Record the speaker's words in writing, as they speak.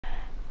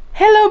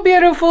Hello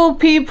beautiful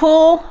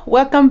people,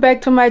 welcome back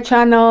to my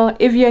channel.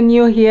 If you're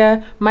new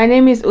here, my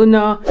name is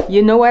Uno.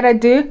 You know what I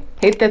do?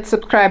 Hit that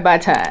subscribe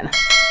button.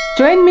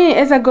 Join me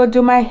as I go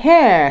do my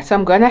hair. So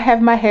I'm gonna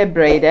have my hair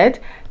braided.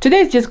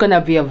 Today is just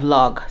gonna be a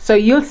vlog, so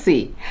you'll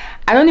see.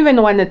 I don't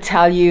even want to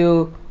tell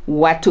you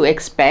what to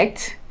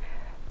expect.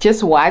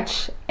 Just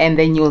watch and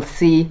then you'll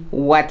see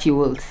what you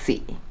will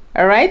see.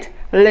 All right,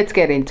 let's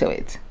get into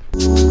it.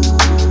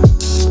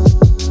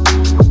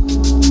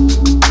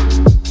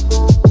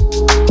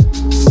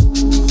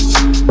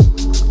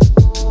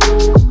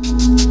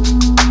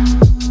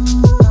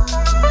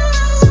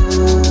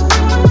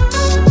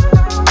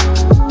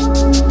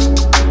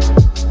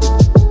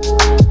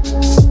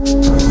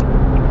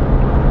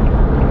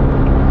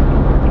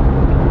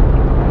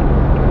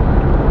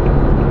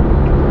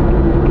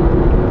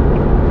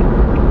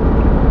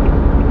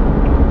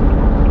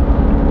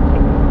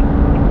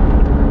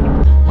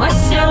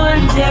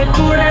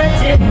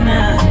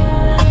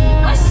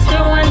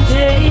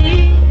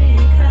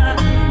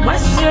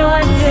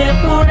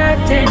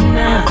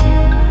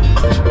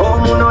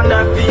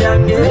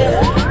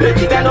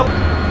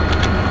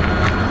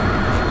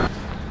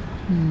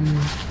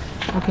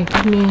 Okay,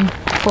 give me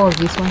 4 of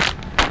this one.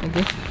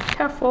 Okay.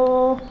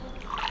 Careful.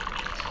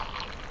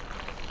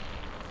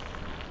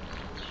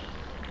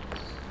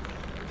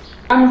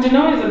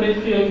 Dino is a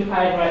bit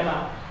preoccupied right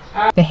now.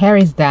 The hair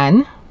is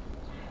done.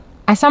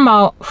 I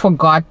somehow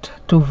forgot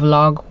to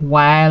vlog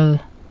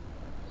while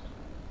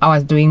I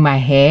was doing my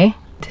hair.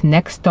 The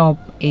next stop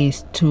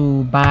is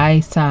to buy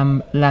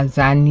some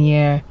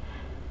lasagna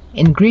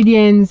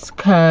ingredients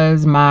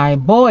because my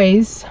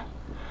boys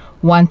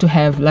want to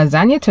have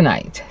lasagna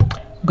tonight.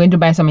 I'm going to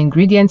buy some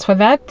ingredients for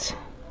that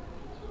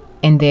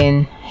and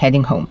then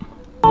heading home.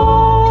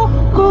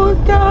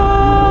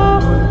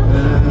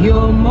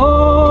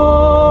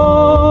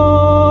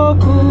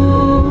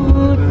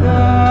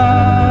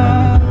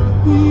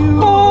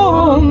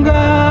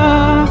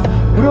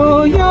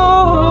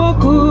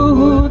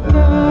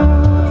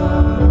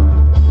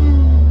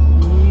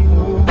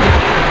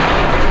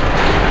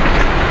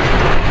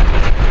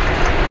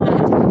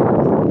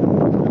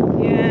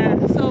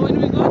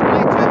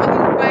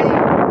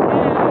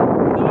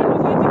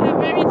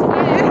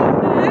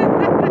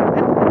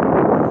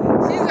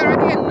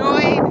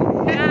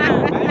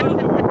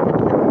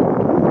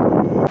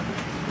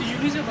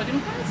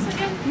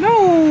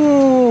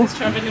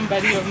 Traveling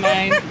buddy of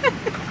mine.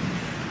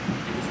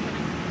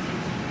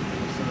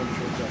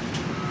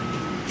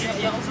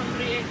 You're also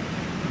 3A.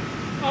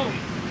 Oh,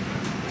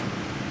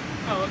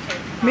 okay.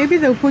 Maybe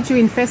they'll put you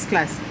in first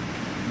class.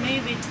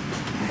 Maybe.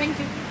 Thank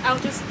you. I'll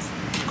just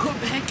go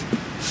back. Did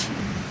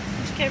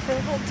you care for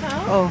a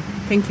hotel? Oh,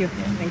 thank you.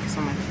 Yeah. Thank you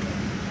so much.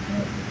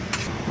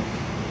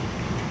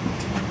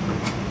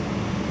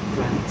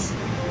 Grants.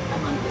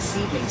 Among the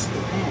seedlings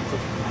prepared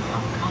are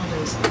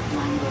avocados,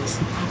 mangoes,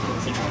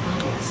 apples and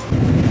papayas.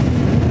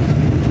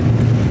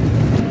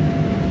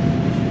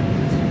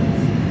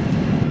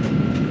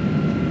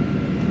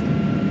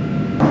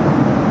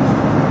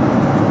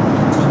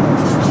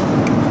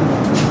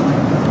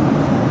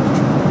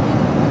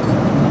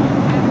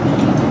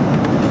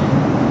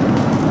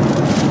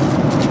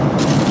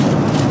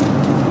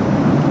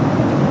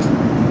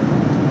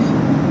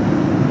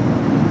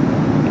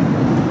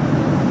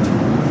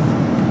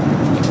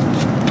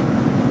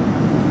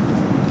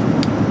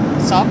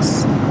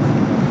 Socks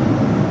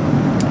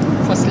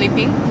for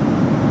sleeping,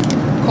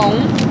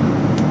 comb,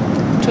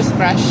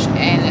 toothbrush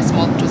and a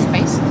small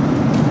toothpaste,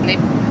 lip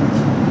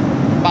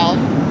balm,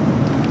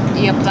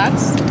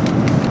 earplugs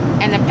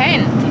and a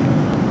pen.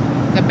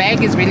 The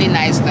bag is really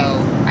nice though.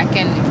 I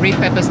can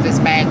repurpose this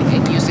bag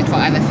and use it for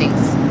other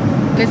things.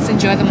 Let's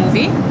enjoy the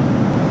movie.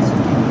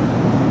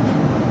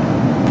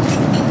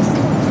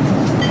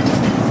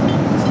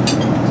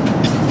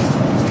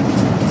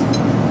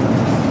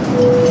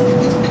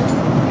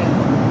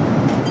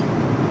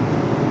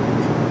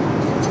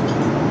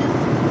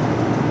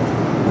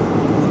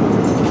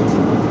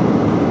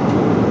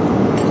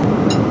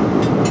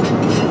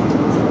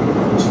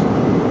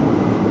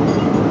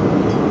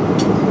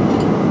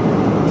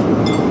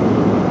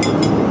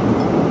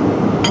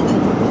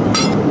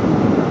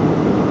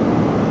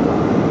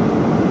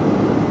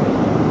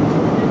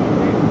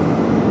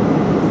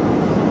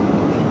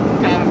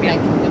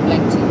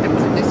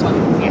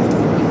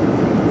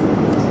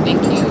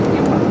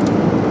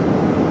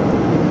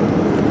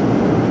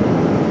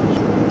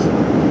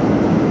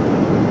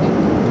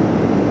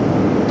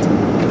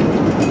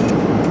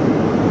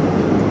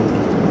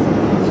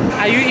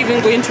 Are you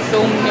even going to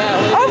film here?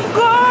 Of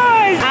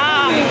course!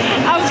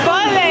 I was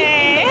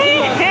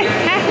falling!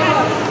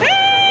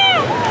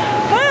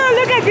 Oh,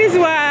 look at this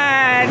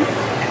one!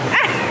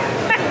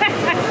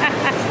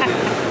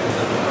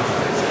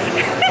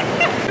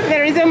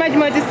 There is so much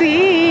more to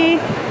see!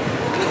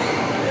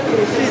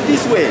 It's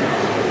this way.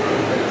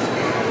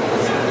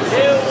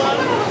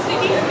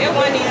 That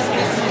one is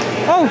this.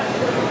 Oh!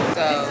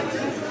 So,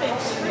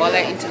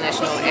 Bola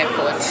International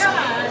Airport.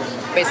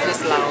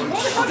 business lounge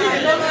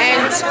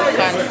and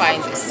can't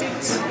find a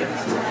seat.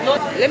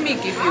 Let me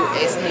give you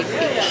a sneak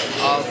peek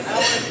of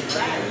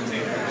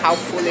how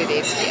full it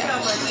is here.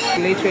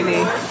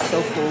 Literally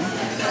so full,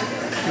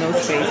 no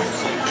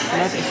space,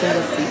 not a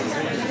single seat.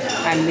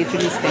 I'm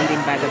literally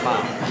standing by the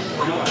bar.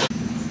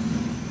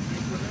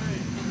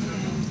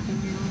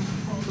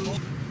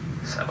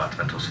 Sahabat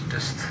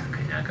Fantasiast,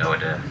 kayaknya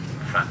ወደ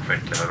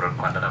ፍራንክፈርት ለመብረር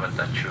እንኳን ደህና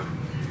መጣችሁ።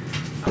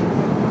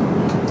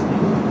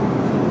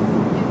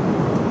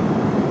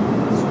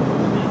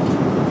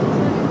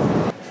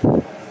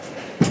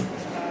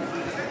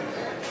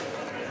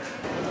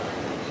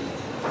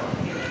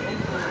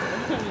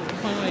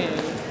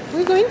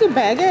 We're going to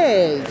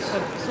baggage.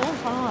 But so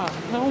far,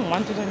 I don't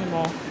want it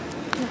anymore.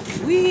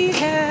 We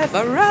have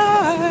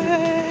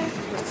arrived.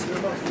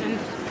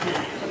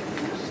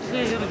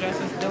 Today's other dress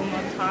is still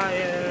not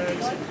tired.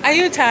 Are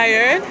you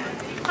tired?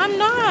 I'm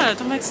not.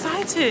 I'm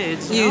excited.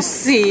 You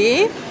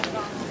see?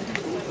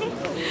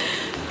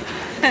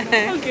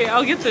 Okay,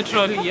 I'll get the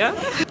trolley, yeah?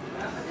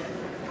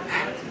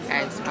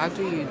 Guys, how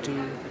do you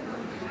do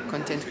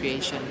content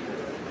creation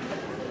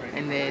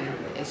and then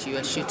as you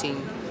are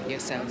shooting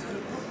yourself,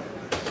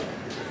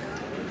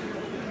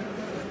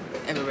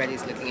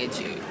 everybody's looking at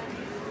you?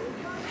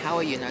 How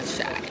are you not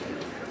shy?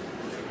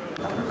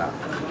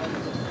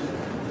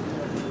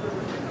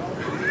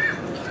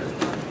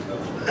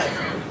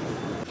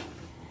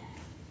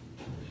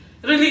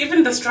 Really,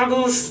 even the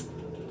struggles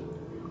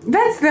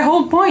That's the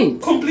whole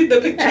point. complete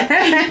the picture.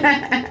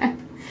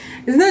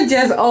 It's not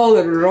just all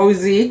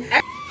rosy.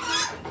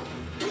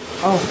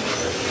 Oh,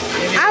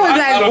 I was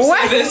like,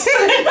 what?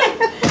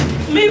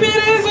 Maybe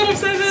it is out of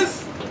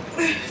service.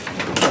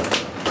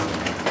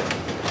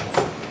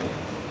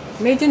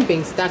 Imagine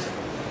being stuck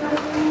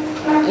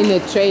in a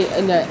train,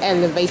 in an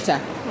elevator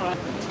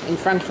in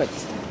Frankfurt.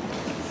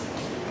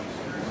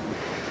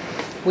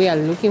 We are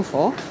looking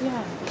for,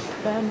 Yeah,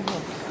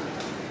 Bahnhof.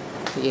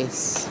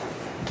 yes,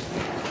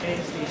 Train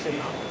station.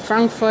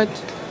 Frankfurt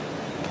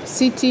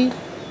City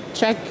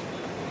Track,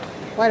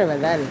 whatever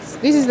that is.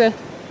 This is the,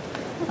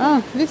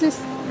 oh, this is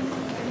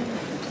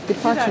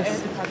departures. Air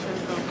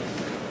departures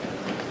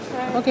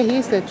though. Okay,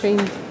 here's the train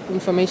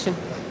information.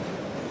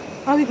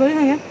 Are we going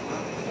again?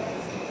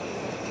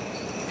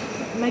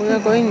 We are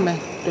going back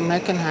to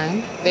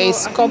Meckenheim. There is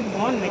Skop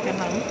Bonn,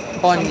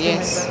 Meckenheim. Bonn, Something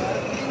yes. like that.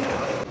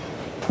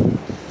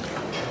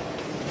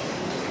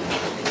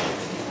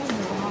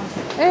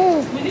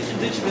 Hey, We need to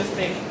ditch this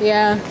thing.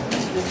 yeah.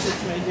 Ditch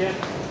this media.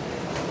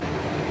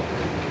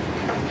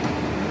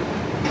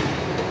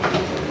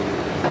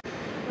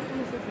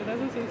 It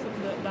doesn't say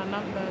the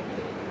number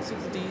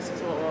 6D,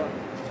 6 or.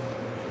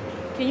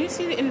 Can you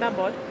see in that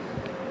board?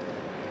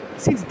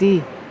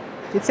 6D.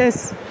 It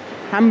says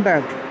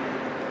Hamburg.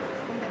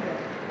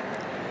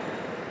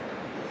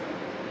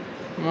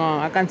 Oh,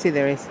 I can't see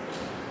the rest.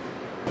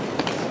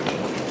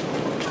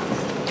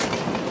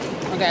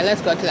 Okay,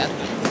 let's go to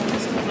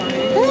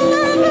that.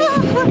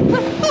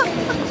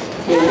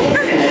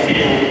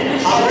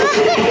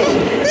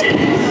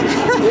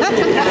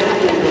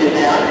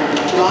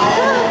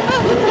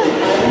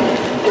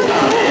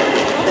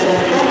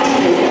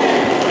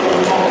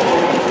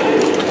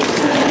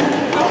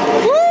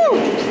 Woo!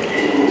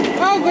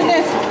 Oh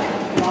goodness!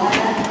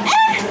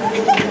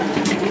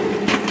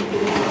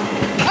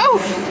 Oh,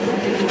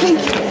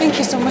 thank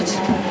you so much.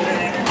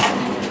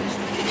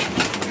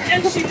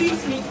 And she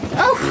leaves me.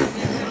 Oh,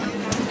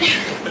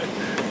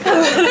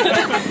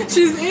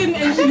 She's in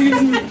and she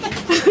leaves me.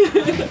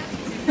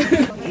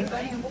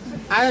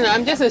 I don't know.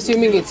 I'm just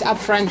assuming it's up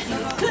front.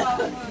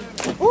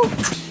 Ooh.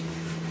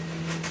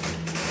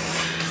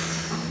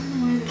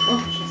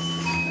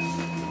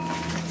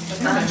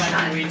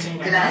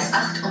 Gleis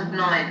 8 und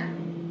 9.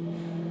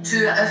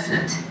 Tür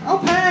öffnet.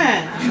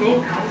 Okay.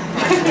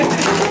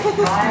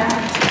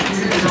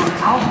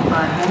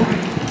 Hauptbahnhof,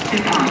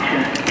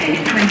 departure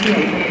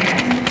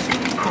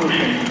 8:28.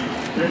 Caution,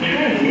 the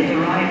train is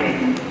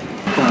arriving.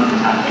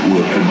 8:15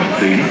 Uhr,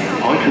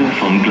 heute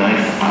von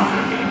Gleis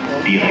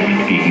 8,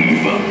 direkt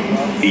gegenüber.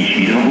 Ich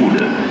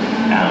wiederhole,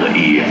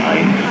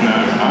 RE1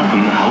 nach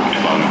Aachen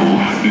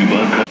Hauptbahnhof über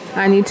Köln.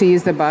 I need to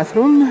use the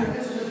bathroom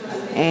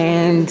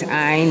and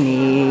I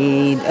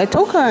need a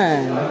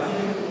token.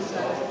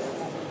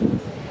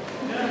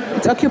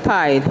 It's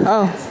occupied.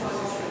 Oh.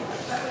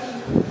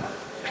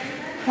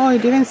 Oh,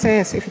 it even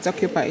says if it's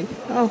occupied.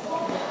 Oh.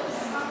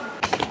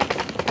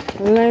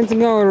 Let's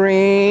go,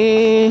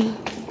 Ray.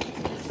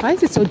 Why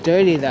is it so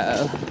dirty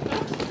though?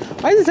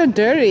 Why is it so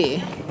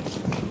dirty?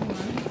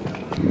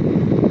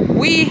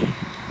 We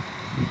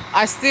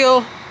are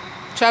still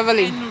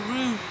traveling.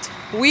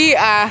 We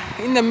are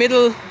in the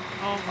middle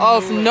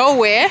of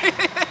nowhere.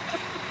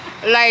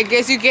 Like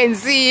as you can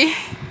see,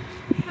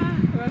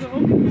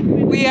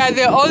 we are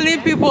the only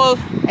people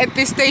at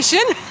this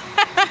station.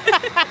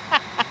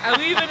 Are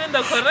we even in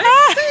the correct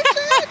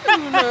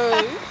station? Who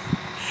knows?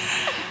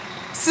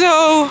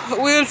 So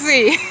we'll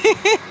see.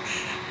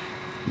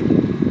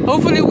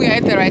 Hopefully we are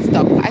at the right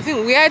stop. I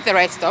think we are at the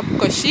right stop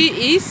because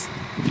she is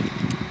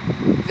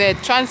the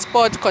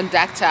transport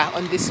conductor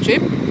on this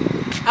trip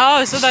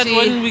Oh, so that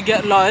when we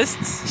get lost,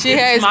 she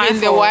it's has my been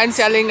the fault. one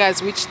telling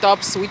us which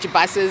stops, which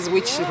buses,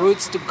 which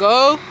routes to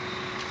go.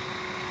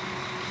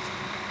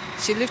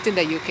 She lived in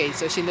the UK,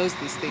 so she knows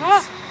these things.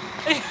 Ah.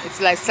 It's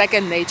like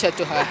second nature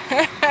to her.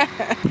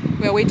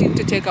 We're waiting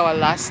to take our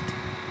last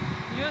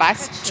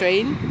bus,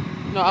 train.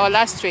 No, our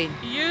last train.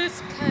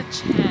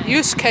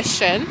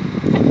 Yuskeshen.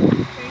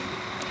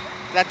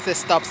 That's the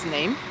stop's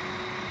name.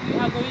 We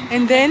are going to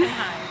And then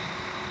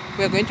Meckenheim.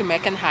 we're going to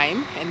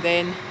Meckenheim, and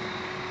then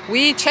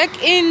we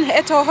check in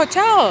at our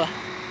hotel.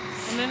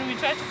 And then we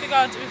try to figure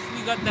out if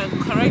we got the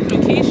correct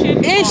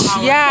location Ish, for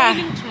our yeah.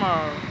 training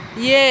tomorrow.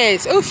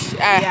 Yes, oof,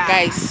 Yeah.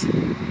 guys,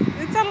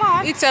 It's a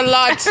lot. it's a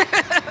lot.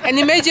 And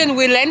imagine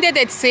we landed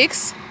at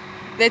 6.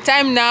 The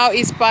time now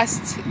is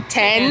past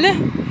 10,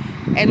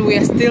 and we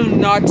are still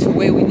not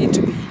where we need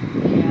to be.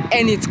 Yeah.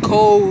 And it's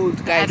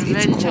cold, guys.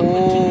 It's Adventure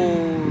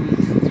cold.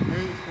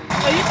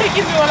 Are you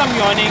taking me while I'm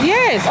yawning?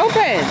 Yes,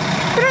 open.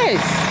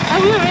 Press.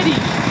 Are we ready?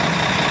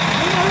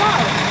 We're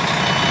allowed.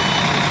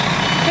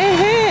 Hey,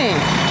 hey.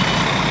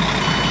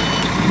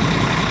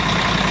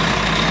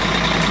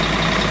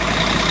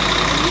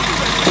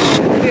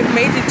 We've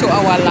made it to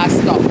our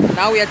last stop.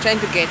 Now we are trying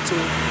to get to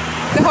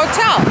the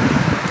hotel.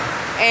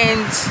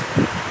 And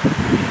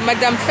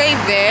Madame Faith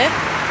there,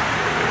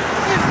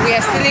 we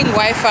are stealing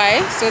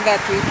Wi-Fi so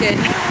that we can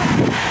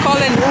call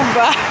an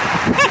Uber.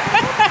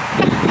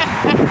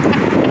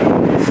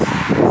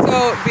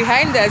 So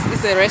behind us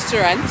is a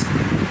restaurant,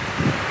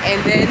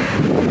 and then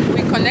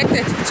we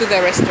connected to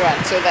the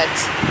restaurant so that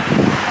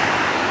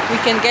we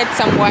can get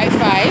some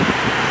Wi-Fi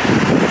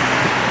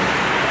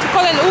to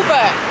call an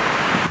Uber.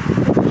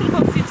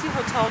 City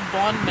Hotel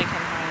Bonn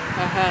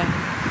Meckenheim.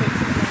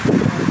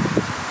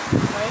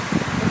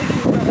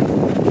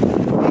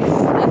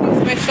 Nothing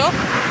special,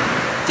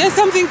 just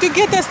something to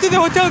get us to the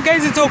hotel,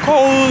 guys. It's so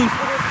cold.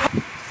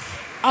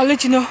 I'll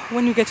let you know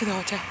when we get to the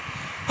hotel.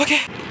 Okay.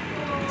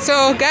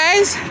 So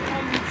guys,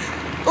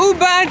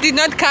 Uber did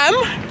not come,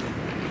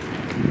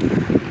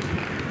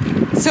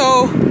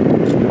 so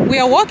we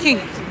are walking.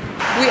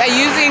 We are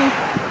using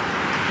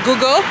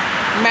Google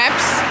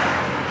Maps.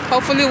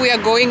 Hopefully we are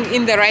going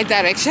in the right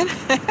direction.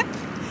 Okay,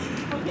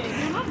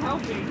 you're not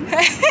helping.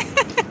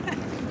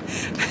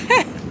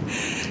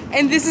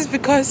 And this is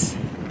because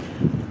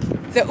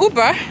the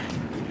Uber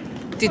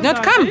did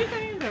not come.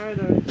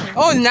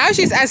 Oh, now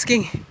she's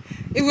asking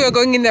if we are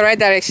going in the right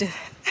direction.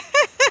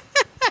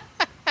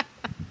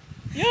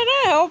 You're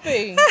not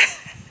helping.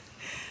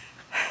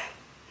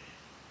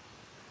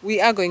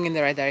 We are going in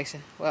the right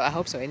direction. Well, I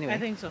hope so anyway. I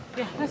think so.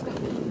 Yeah, let's go.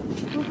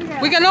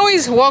 We can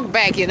always walk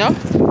back, you know.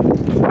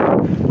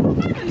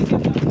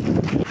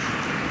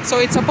 So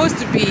it's supposed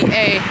to be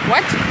a,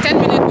 what?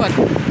 10-minute walk?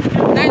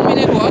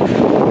 9-minute walk?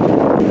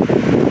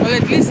 Well,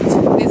 at least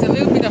there's a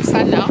little bit of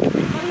sun now.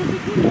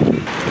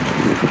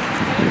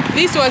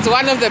 This was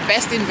one of the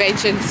best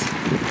inventions.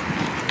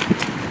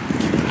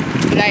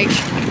 Like,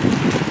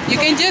 you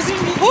can just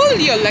pull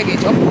your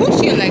luggage or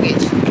push your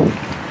luggage.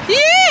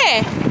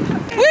 Yeah!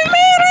 We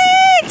made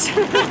it!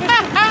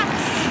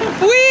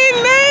 We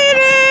made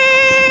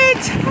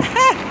it!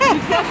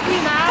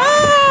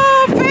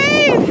 Oh,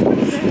 Faith!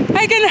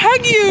 I can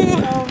hug you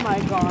Oh my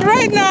god.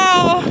 right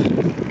now.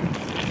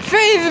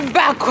 Faith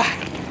backward.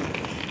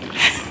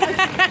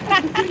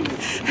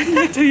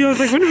 I tell you, I was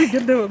like, when we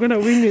get there, we're gonna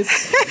wing it.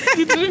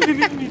 You didn't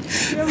believe me.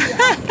 Here we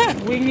are,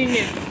 winging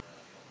it.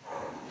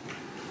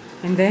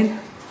 And then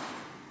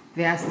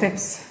there are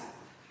steps.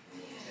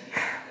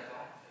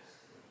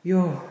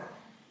 Yo.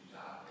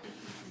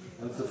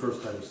 That's the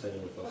first time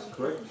staying with us,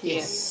 correct?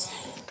 Yes.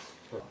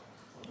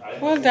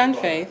 Well done,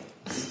 Faith.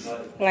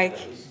 Like,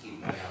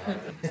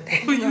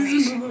 We're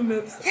using Google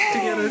Maps to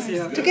get us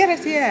here. to get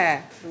us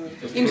here.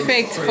 In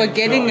fact, for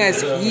getting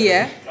us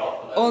here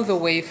all the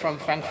way from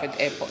Frankfurt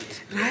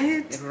Airport.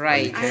 Right?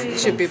 Right. You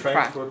should be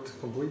proud. Frankfurt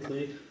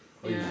completely.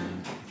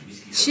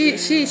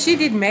 She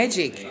did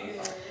magic.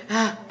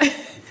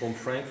 From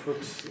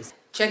Frankfurt.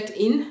 Checked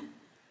in,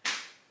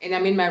 and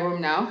I'm in my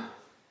room now.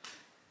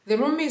 The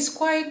room is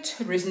quite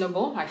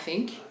reasonable, I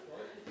think.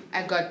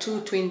 I got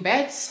 2 twin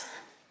beds,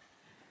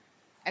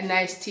 a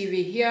nice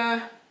TV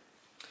here,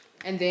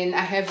 and then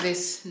I have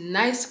this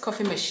nice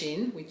coffee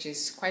machine, which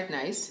is quite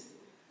nice,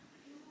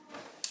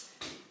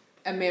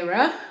 a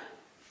mirror,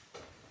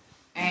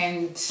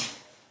 and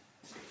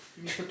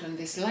let me put on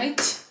this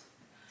light.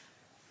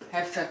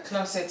 Have the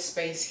closet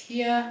space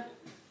here.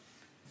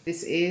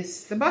 This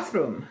is the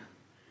bathroom,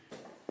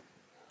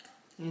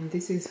 and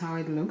this is how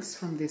it looks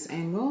from this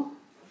angle.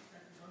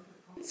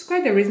 It's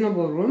quite a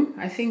reasonable room.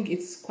 I think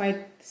it's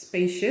quite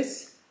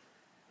spacious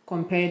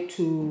compared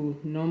to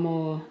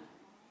normal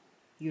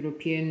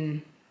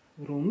European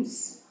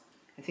rooms.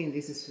 I think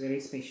this is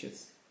very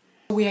spacious.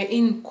 We are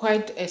in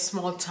quite a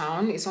small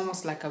town. It's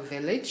almost like a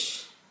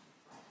village.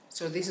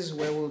 So this is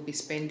where we'll be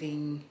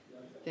spending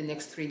the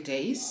next 3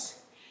 days.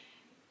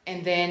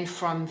 And then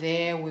from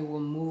there we will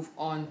move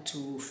on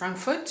to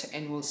Frankfurt,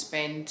 and we'll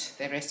spend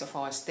the rest of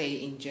our stay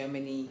in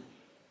Germany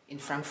in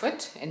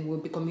Frankfurt, and we'll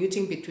be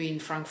commuting between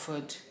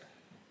Frankfurt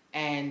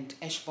and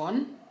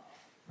Eschborn.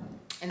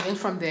 And then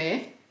from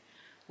there,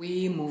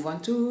 we move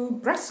on to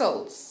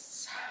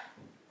Brussels.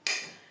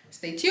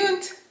 Stay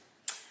tuned.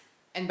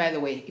 And by the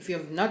way, if you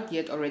have not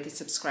yet already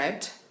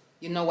subscribed,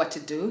 you know what to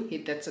do.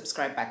 Hit that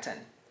subscribe button.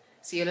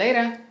 See you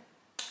later.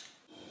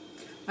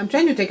 I'm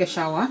trying to take a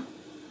shower,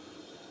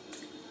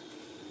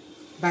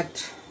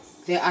 but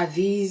there are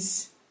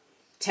these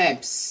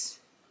tabs,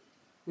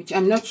 which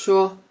I'm not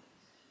sure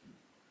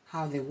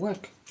how they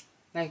work.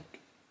 Like,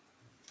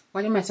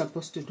 what am I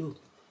supposed to do?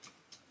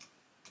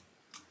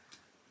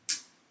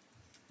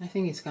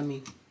 Nothing is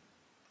coming.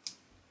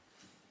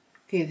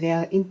 Okay, there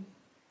are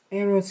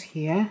arrows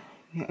here.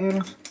 There are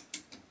arrows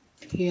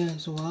here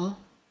as well.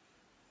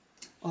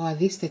 Or are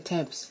these the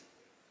tabs?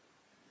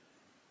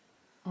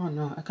 Oh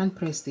no, I can't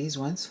press these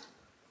ones.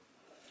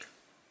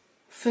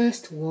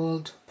 First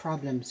world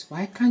problems.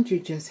 Why can't you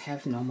just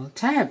have normal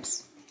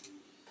tabs?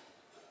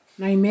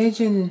 Now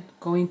imagine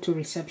going to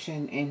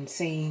reception and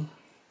saying,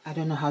 I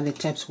don't know how the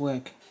tabs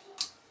work.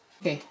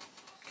 Okay,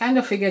 kind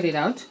of figured it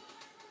out.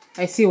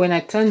 I see when I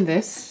turn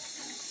this,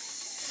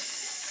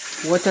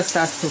 water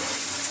starts to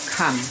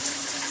come,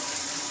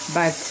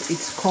 but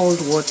it's cold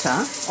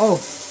water. Oh,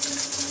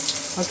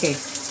 okay.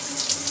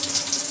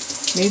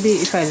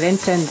 Maybe if I then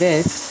turn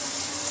this,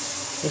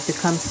 it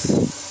becomes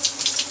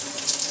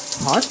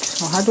hot.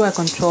 Or how do I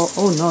control?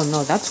 Oh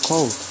no, that's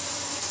cold.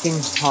 It's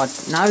getting hot.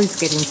 Now it's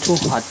getting too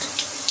hot.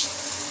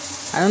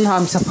 I don't know how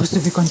I'm supposed to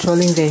be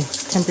controlling the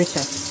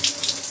temperature.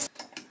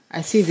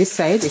 I see this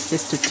side is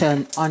just to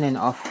turn on and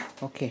off.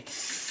 Okay.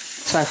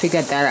 So I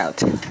figured that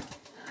out.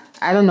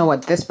 I don't know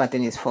what this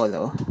button is for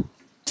though.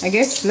 I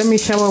guess let me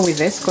shower with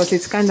this because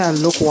it's kind of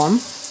lukewarm.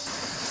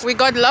 We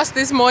got lost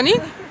this morning,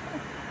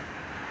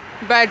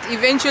 but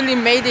eventually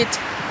made it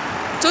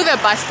to the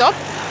bus stop.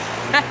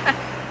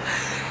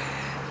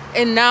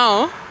 And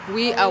now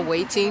we are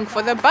waiting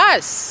for the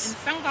bus.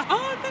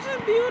 Oh, that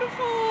is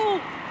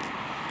beautiful.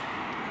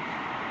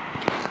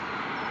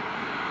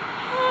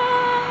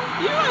 Oh,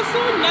 you are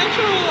so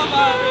natural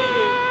about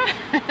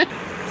it.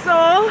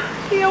 So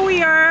here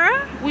we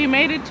are. We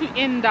made it to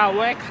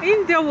Indawerk.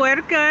 In the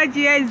work,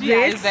 GIZ.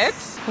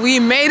 We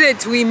made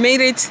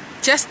it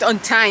just on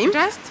time.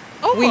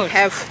 We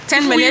have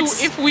 10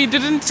 minutes if we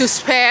didn't to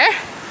spare.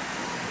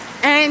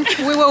 And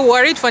we were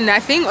worried for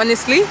nothing,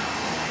 honestly.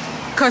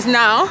 Because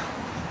now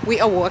we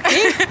are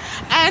walking.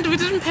 and we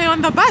didn't pay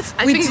on the bus.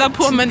 I think the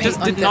poor man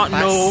just did not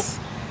know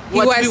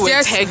what he was we were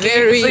just taking.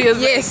 very, So he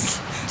was yes.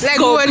 Like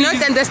 "Go, we were please."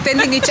 not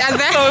understanding each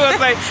other. So it was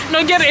like,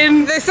 no, get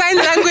in. The sign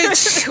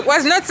language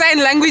was not sign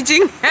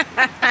languaging.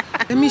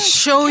 Let me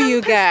show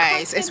you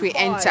guys as we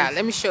enter.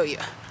 Let me show you.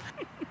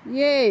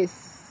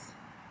 Yes.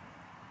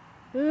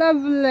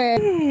 Lovely.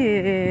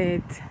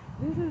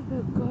 This is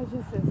the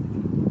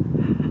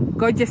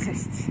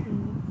gorgeousest.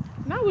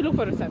 Now we look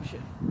for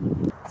reception.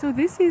 So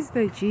this is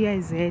the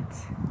GIZ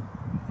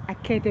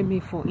Academy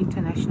for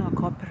International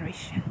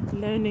Cooperation.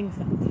 Learning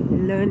center.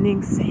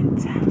 Learning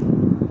Center.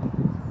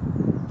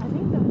 I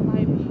think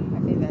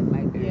that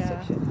might be. Yeah.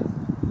 Reception.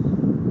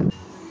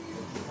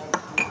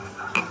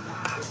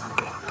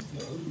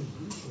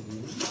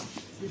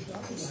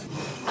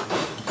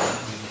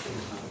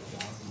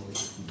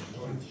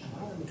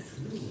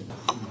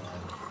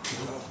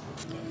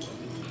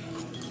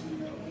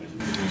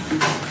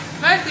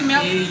 Where's the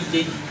milk?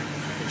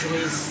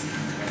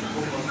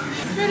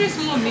 Very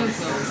small milk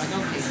though, but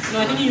okay. No,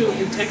 I think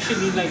it's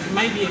actually like, it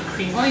might be a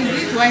cream. Oh, is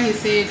this why he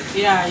said?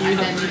 Yeah, you And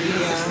have then to it do is,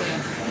 that.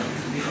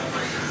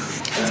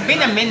 yeah. It's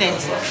been a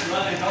minute.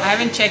 I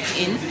haven't checked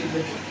in.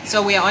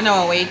 So we are on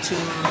our way to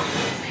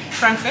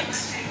Frankfurt.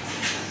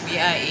 We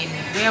are in,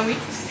 where are we?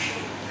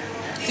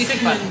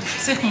 Sigmund or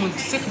Sigmund.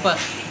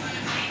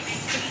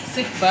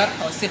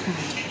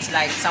 It's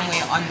like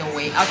somewhere on the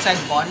way, outside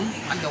Bonn,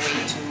 on the way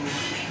to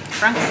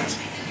Frankfurt.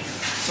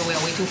 So we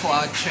are waiting for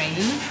our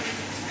train.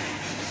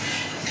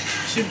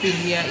 Should be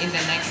here in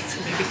the next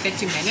maybe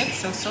 30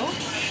 minutes or so.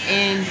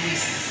 And we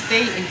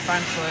stay in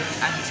Frankfurt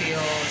until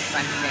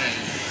Sunday.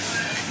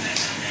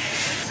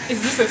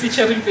 Is this a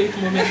featuring faith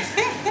moment?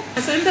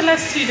 So in the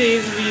last 2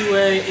 days we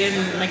were in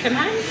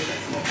Meckenheim.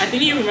 I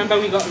think you remember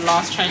we got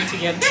lost trying to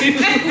get to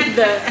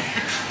the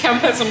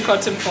campus on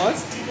Cotton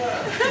Post.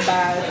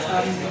 But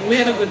we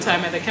had a good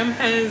time at the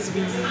campus.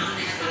 We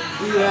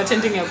were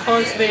attending a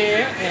course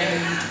there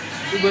and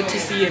we got to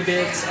see a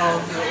bit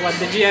of what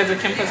the GIZ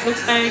campus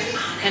looks like.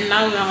 And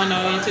now we're on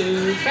our way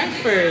to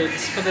Frankfurt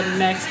for the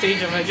next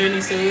stage of our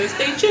journey, so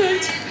stay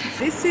tuned.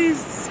 This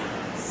is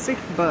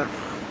Sigburg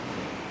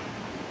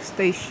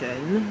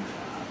station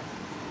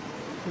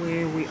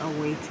where we are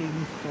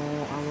waiting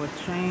for our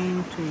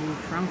train to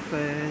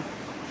Frankfurt,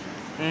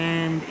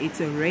 and it's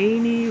a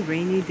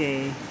rainy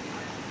day.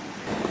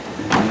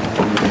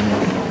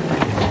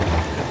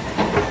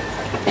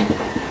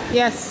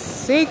 Yes,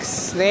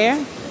 6 there.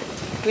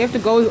 We have to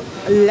go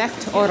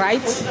left or right.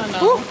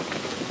 Ooh.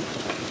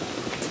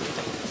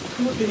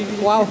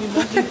 Wow.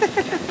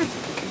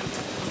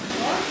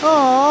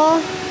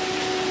 Oh.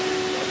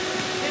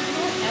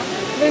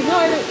 There's no,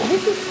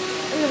 this is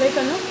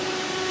elevator, no?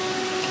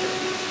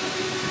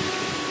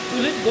 We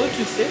Will it go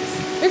to 6?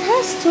 It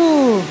has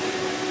to.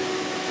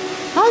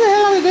 How the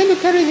hell are we going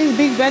to carry these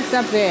big bags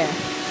up there?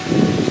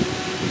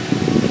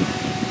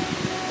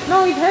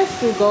 No, it has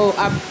to go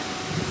up.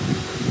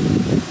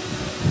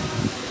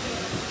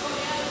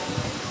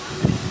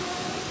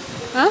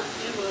 Huh?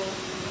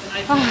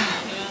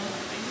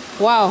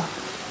 Wow.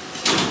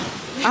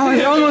 I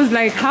was almost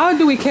like, how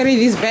do we carry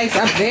these bags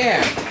up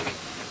there?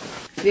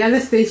 The other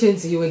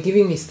stations, you were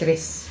giving me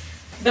stress.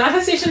 The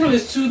other station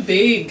was too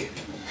big.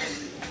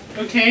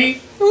 Okay?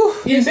 Ooh,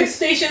 In big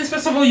stations,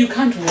 first of all, you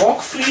can't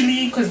walk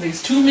freely because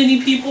there's too many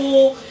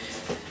people.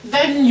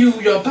 Then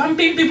you're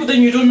bumping people,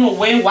 then you don't know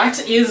where what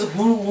is,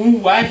 who,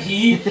 what,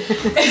 he.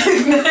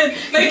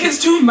 Like, it's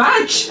too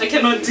much. I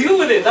cannot deal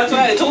with it. That's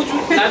why I told you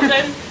that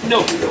time.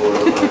 No.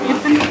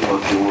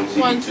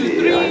 1, 2,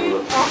 3.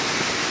 Oh.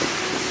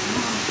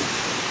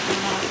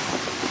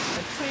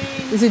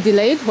 Is it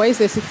delayed? Why is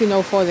there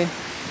 1604 there?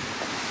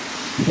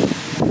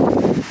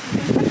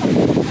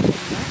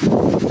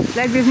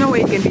 Like there's no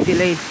way it can be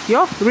delayed.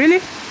 Yo, really?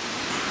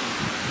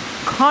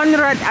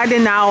 Konrad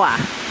Adenauer.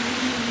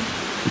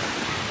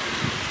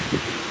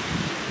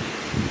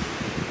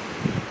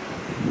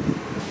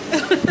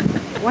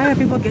 Why are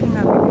people getting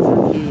up if it's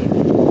not here?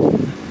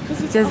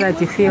 Because it's Just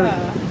that you feel...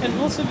 And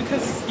also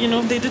because, you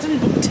know, they didn't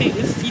book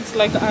seats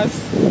like us.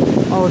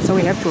 Oh, so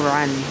we have to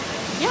run.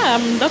 Yeah,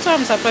 that's why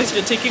I'm surprised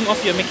you're taking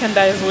off your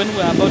merchandise when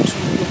we're about to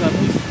move.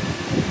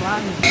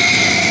 Run.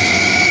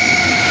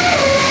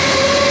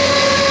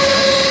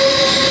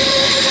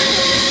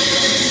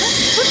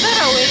 Put that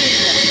away.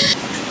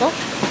 Go.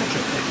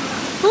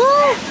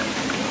 Ooh.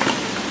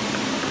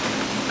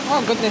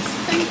 Oh, goodness.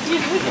 Thank you.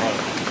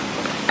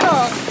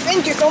 Oh,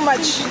 thank you so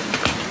much.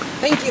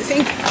 Thank you,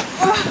 thank you.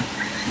 Oh.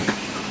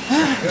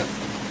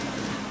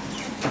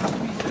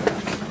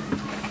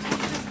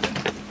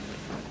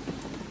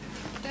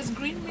 Does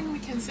green mean we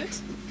can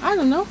sit? I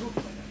don't know.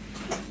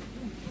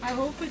 I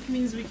hope it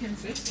means we can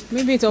sit.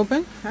 Maybe it's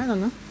open. I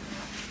don't know.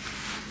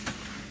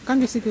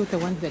 Can't you sit with the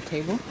one at the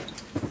table?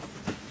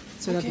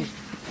 So Okay. that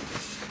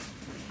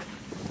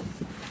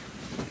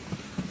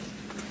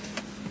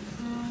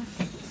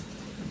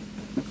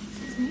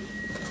Excuse me?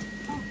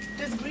 Oh,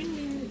 does green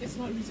mean it's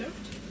not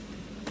reserved?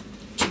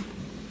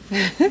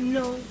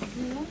 No.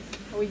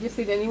 we just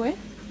sit anyway?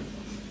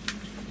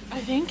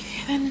 I think.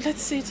 Then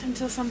let's sit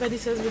until somebody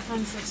says we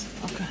can't sit.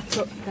 Okay.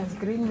 So does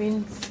green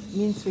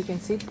means we can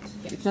sit?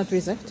 Yeah. It's not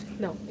reserved?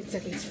 No, it's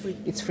like it's free.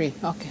 It's free.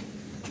 Okay.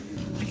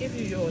 I gave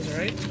you yours,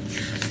 right?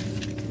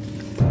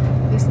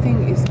 This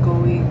thing is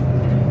going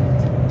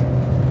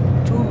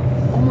to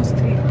almost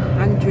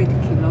 300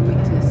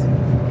 kilometers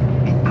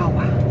an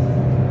hour.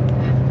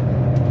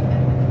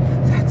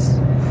 That's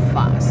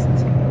fast.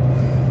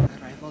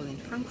 Arrival in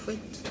Frankfurt.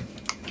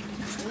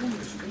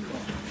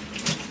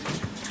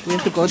 We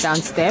have to go down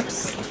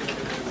steps.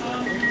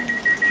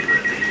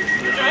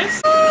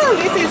 Joyce? Oh,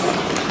 this is...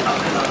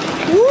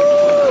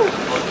 Woo!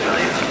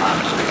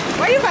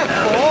 Why you have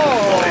four?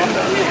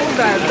 Let me hold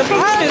that. The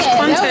problem is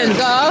content.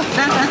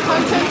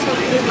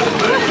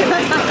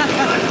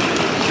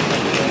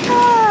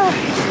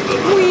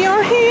 We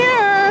are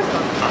here.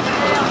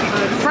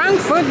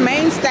 Frankfurt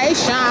main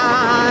station.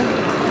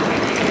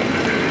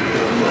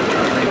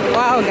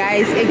 Wow,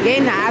 guys,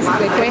 again I asked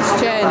the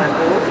question,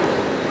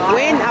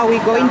 when are we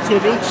going to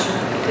reach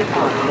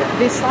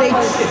this stage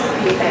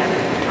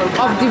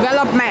of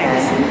development?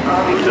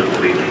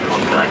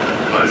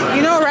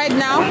 You know, right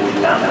now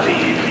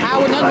I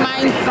would not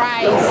mind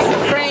fries,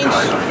 French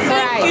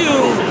fries. Thank you.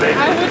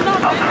 I would not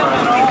mind them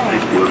at all.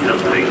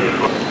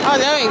 Oh,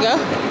 there we go.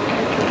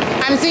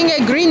 I'm seeing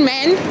a green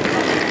man.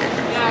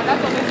 Yeah,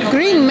 that's always your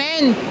Green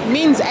man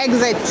means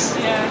exit.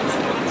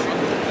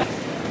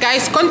 Yeah.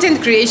 Guys,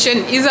 content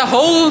creation is a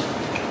whole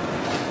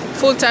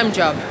full-time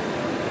job.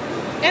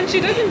 And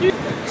she doesn't do...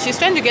 She's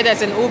trying to get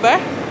us an Uber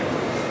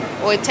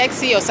or a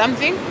taxi or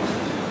something.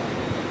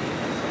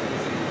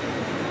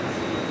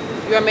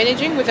 You are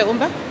managing with the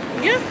Uber?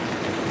 Yeah.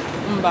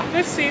 Uber.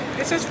 Let's see.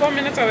 It says 4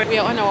 minutes away. We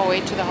are on our way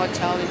to the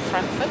hotel in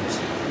Frankfurt,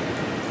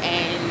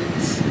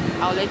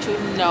 and I'll let you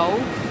know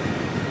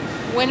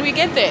when we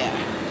get there.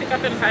 Pick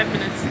up in 5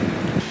 minutes.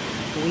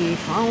 We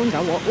found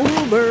our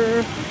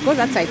Uber. Go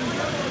that side.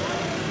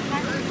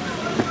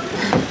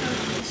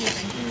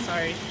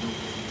 Sorry.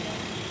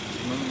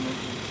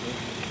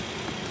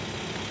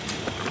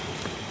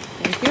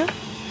 Thank you.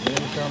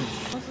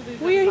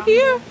 We are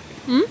here.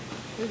 Hmm?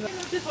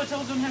 These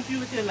hotels don't have you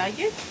with your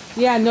luggage?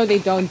 Yeah, no, they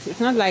don't. It's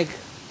not like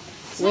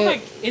It's not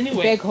like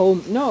anywhere. back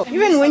home. No.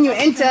 Even when you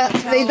enter,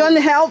 they don't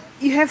help.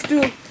 You have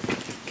to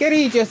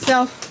carry it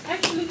yourself. I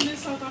actually miss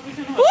South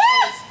African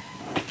hotels.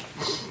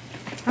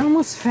 I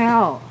almost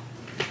fell.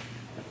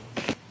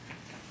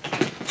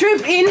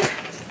 Trip in.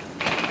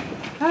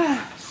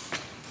 Ah.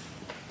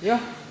 Yeah.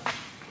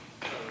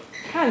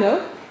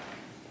 Hello.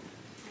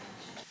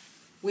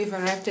 We've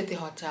arrived at the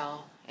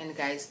hotel, and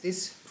guys,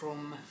 this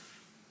room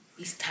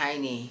is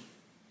tiny.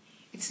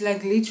 It's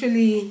like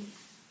literally,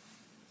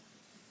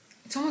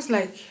 it's almost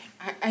like,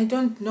 I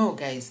don't know,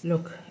 guys.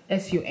 Look,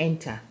 as you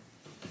enter,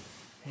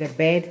 the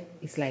bed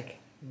is like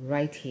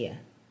right here.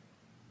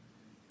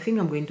 I think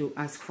I'm going to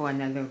ask for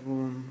another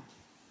room.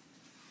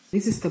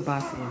 This is the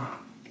bathroom.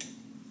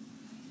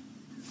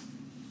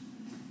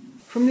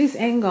 From this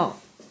angle,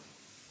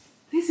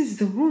 this is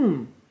the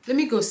room. Let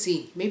me go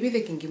see. Maybe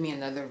they can give me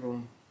another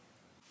room.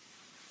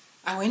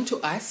 I went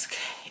to ask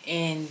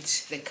and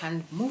they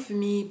can't move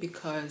me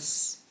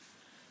because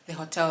the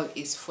hotel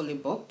is fully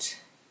booked.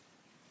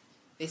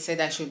 They said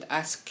I should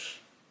ask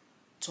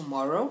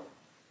tomorrow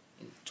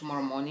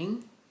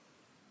morning.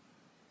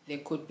 There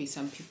could be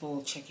some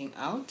people checking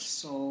out,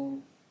 so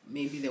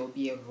maybe there will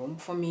be a room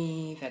for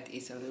me that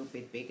is a little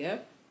bit bigger.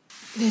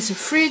 There's a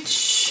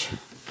fridge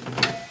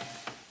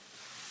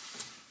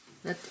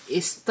that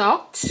is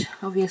stocked,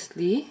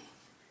 obviously.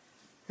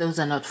 Those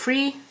are not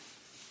free.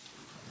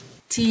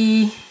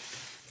 Tea.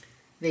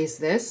 There's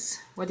this.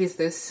 What is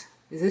this?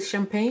 Is this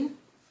champagne?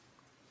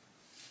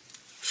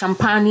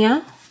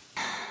 Champagne.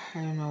 I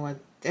don't know what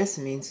this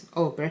means.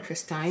 Oh,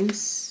 breakfast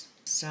times.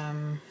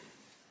 Some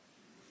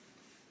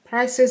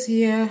prices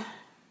here.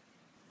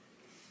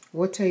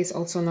 Water is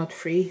also not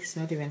free. It's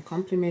not even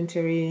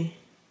complimentary.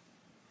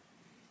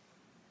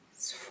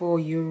 It's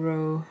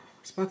 €4.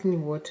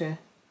 Sparkling water.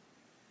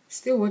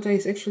 Still water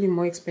is actually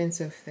more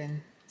expensive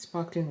than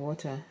sparkling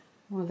water.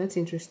 Oh, that's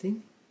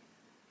interesting.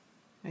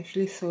 I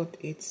actually thought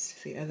it's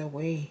the other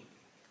way.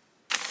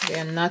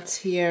 There are nuts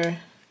here,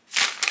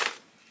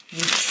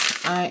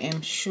 which I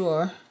am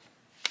sure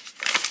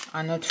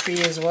are not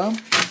free as well.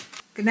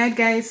 Good night,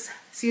 guys.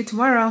 See you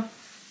tomorrow.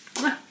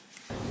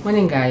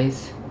 Morning,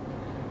 guys.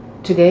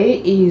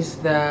 Today is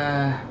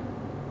the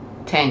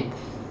 10th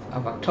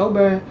of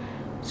October.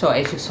 So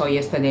as you saw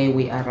yesterday,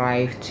 we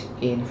arrived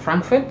in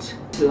Frankfurt.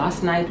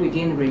 Last night we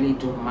didn't really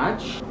do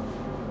much.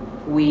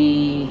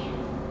 We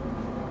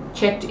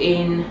checked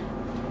in,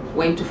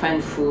 went to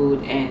find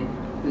food, and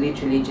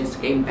literally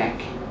just came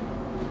back.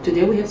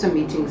 Today we have some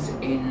meetings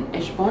in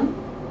Eschborn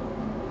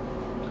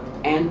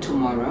and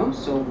tomorrow,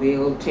 so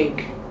we'll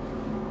take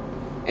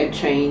a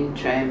train,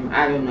 tram,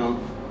 I don't know,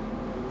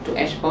 to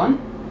Eschborn.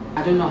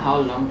 I don't know how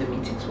long the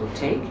meetings will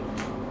take,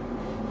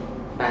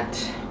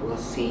 but we'll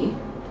see.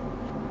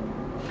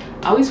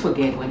 I always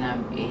forget when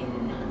I'm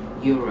in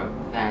Europe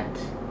that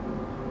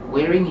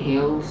wearing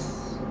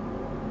heels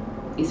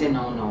is a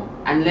no-no,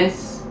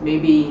 unless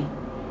maybe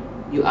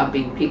you are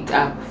being picked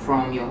up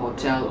from your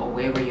hotel or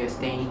wherever you're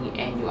staying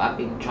and you are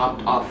being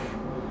dropped off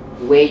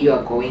where you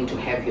are going to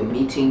have your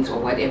meetings or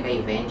whatever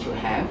event you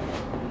have.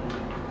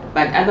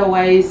 But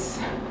otherwise,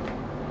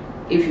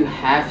 if you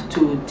have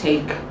to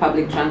take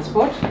public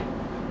transport,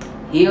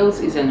 heels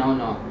is a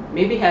no-no.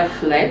 Maybe have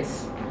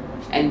flats,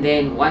 and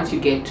then once you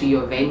get to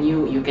your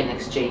venue you can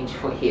exchange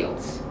for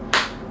heels.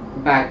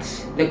 But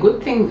the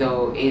good thing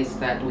though is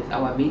that with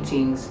our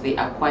meetings, they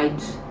are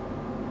quite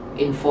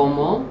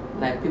informal,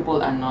 like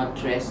people are not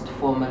dressed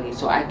formally,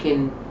 so I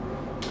can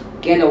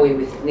get away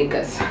with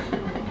sneakers.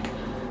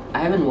 I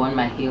haven't worn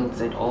my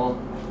heels at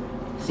all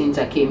since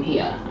I came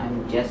here.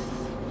 I'm just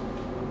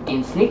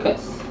in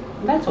sneakers.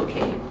 That's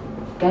okay.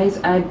 Guys,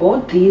 I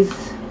bought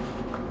these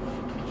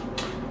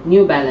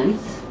New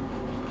Balance,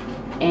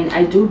 and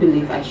I do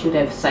believe I should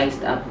have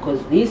sized up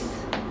because these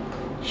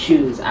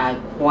shoes are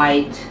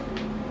quite,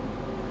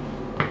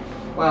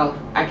 well,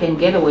 I can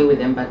get away with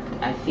them, but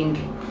I think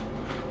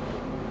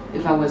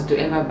if I was to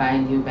ever buy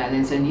New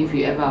Balance, and if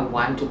you ever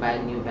want to buy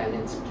New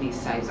Balance, please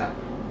size up.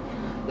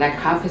 Like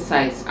half a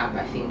size up,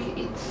 I think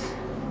it's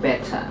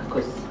better,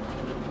 because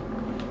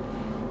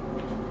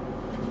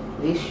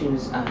these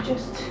shoes are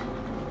just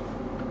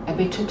a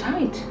bit too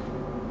tight.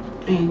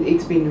 And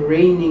it's been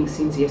raining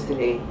since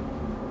yesterday.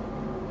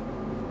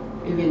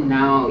 Even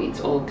now it's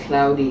all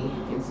cloudy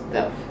and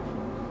stuff.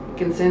 You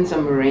can send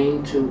some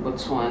rain to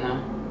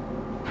Botswana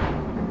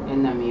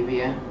and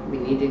Namibia. We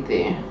need it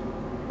there.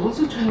 I'm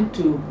also trying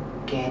to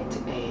get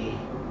a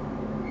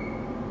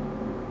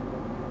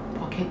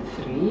pocket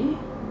 3.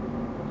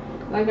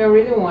 Like, I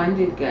really want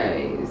it,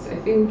 guys. I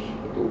think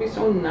it would be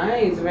so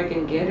nice if I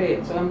can get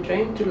it. So I'm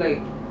trying to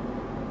like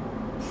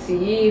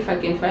see if I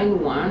can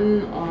find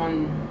one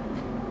on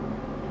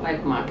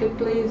like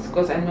Marketplace,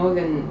 because I know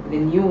the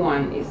new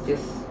one is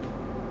just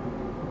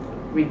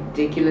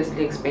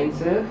ridiculously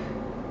expensive.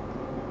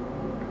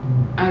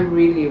 I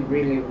really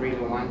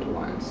want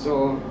one,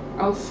 so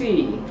I'll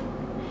see.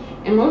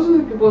 And most of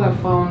the people I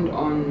found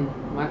on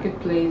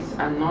Marketplace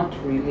are not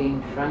really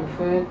in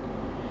Frankfurt,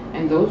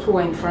 and those who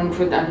are in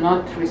Frankfurt are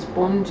not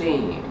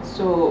responding,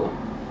 so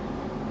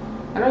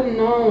I don't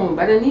know,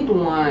 but I need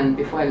one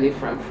before I leave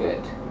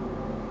Frankfurt.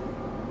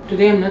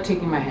 Today I'm not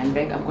taking my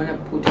handbag. I'm gonna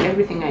put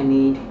everything I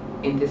need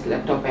in this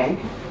laptop bag.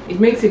 It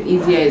makes it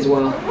easier as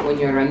well when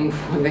you're running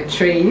for the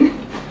train.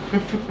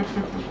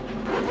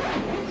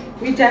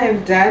 Which I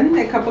have done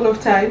a couple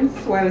of times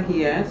while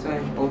here. So I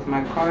have both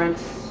my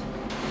cards.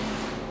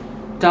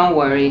 Don't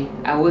worry,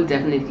 I will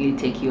definitely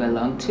take you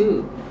along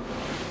too.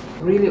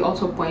 Really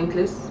also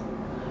pointless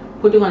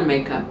putting on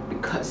makeup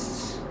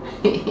because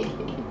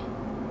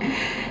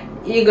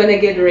you're gonna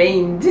get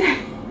rained.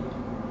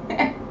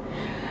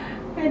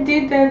 I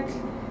did that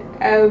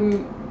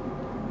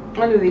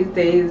one of these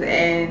days,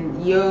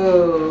 and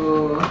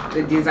yo,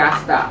 the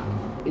disaster.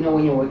 You know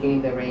when you're walking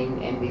in the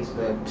rain and there's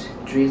that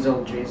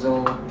drizzle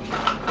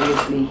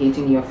basically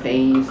hitting your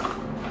face,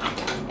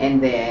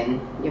 and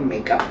then your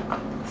makeup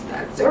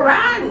starts to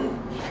run,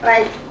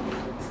 like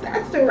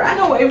starts to run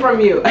away from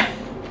you.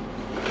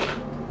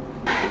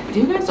 Do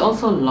you guys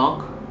also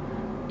lock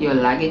your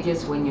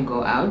luggages when you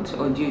go out,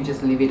 or do you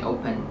just leave it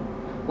open?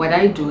 What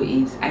I do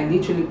is I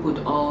literally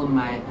put all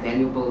my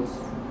valuables,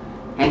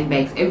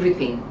 handbags,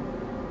 everything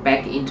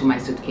back into my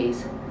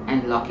suitcase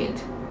and lock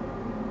it.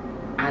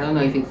 I don't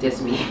know if it's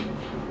just me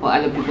or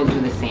other people do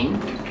the same,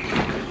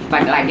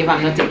 but like if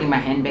I'm not taking my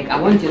handbag, I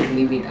won't just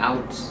leave it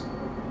out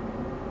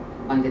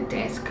on the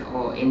desk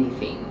or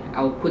anything.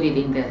 I'll put it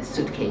in the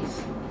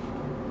suitcase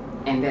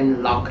and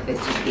then lock the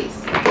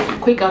suitcase.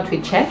 Quick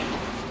outfit check.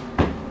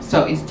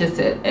 So it's just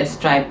a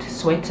striped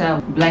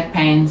sweater, black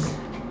pants,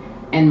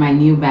 and my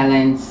New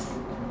Balance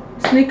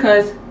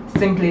sneakers.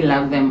 Simply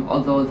love them,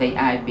 although they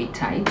are a bit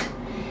tight.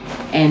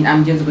 And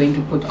I'm just going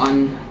to put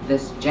on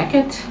this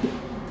jacket.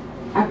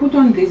 I put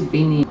on this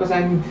beanie because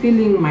I'm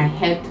feeling my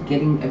head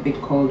getting a bit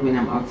cold when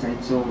I'm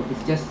outside, so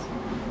it's just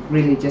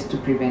really just to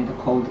prevent the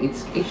cold.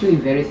 It's actually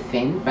very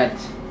thin, but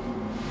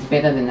it's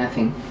better than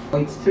nothing.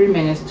 It's 3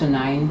 minutes to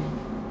 9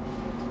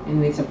 and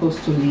we're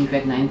supposed to leave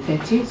at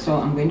 9:30, so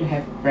I'm going to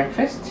have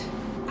breakfast.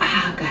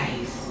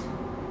 Guys,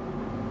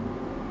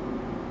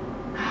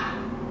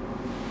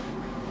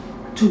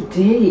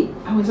 today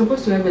I was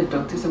supposed to have a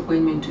doctor's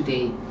appointment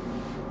today,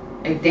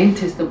 a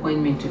dentist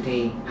appointment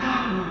today,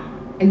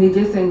 and they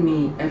just sent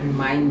me a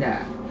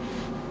reminder,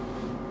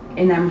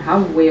 and I'm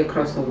halfway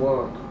across the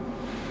world.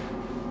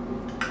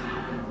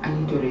 I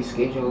need to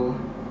reschedule.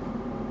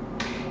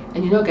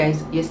 And you know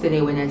guys,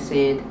 yesterday when I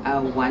said I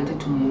wanted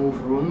to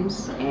move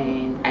rooms,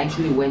 and I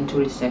actually went to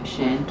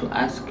reception to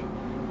ask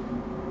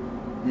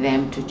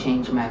them to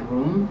change my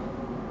room.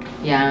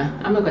 Yeah,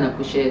 I'm not gonna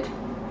push it.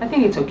 I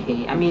think it's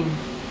okay. I mean,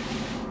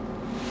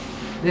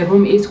 the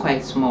room is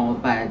quite small,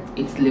 but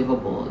it's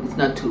livable. It's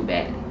not too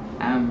bad.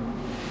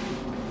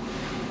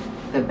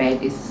 The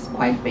bed is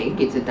quite big.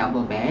 It's a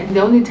double bed.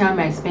 The only time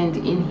I spend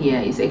in here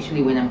is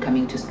actually when I'm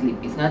coming to sleep.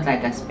 It's not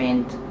like I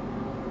spend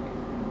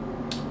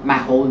my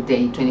whole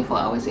day 24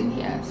 hours in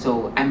here,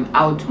 so I'm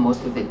out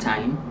most of the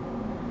time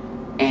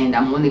and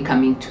I'm only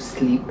coming to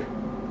sleep.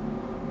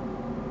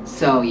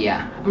 So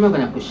yeah, I'm not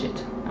gonna push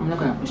it. I'm not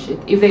gonna push it.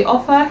 If they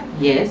offer,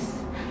 yes,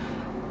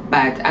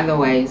 but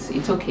otherwise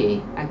it's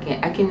okay. I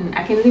can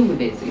live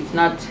with it. It's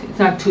not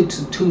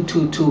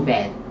too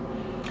bad.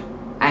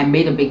 I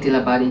made a big deal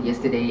about it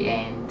yesterday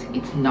and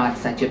it's not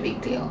such a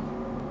big deal.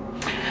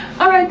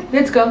 All right,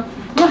 let's go.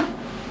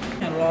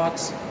 A lot.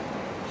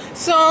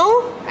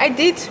 So I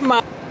did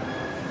my,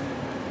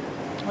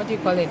 what do you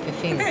call it, the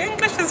thing? The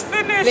English is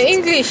finished. The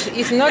English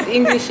is not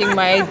Englishing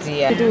my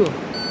idea. Do.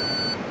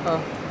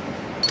 Oh.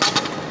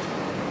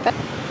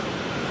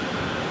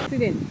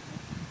 Accident.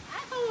 I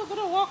thought we were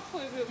gonna walk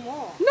for a bit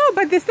more. No,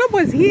 but the stop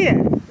was here.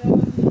 There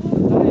was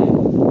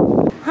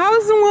no time.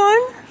 How's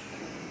one?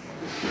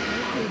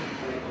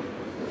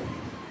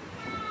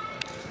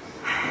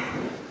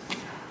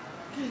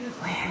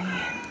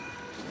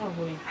 Oh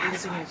boy,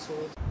 using your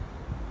sword.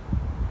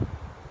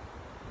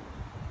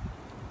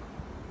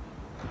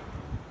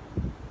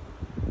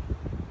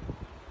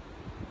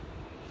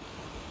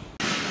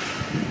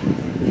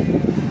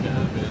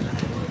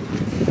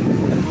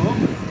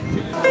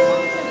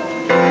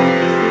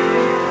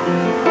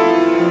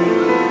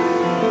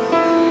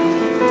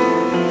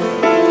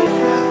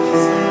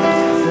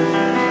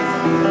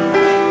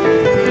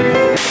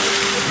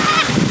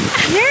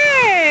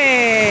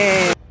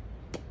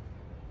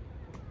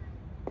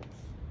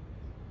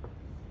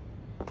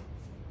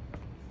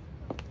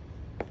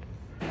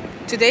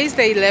 Today is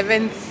the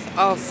 11th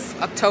of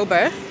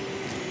October.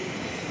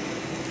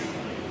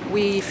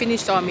 We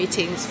finished our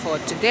meetings for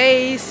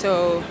today,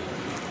 so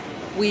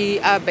we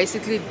are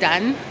basically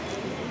done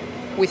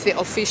with the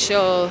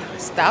official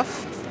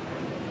stuff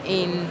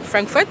in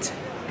Frankfurt.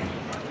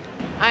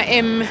 I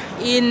am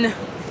in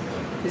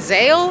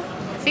Zeil,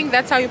 I think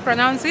that's how you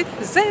pronounce it.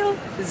 Zeil,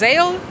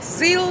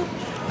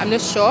 I'm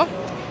not sure,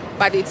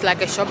 but it's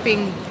like a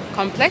shopping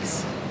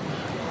complex.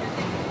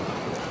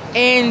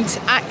 And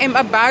I am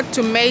about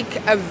to make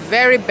a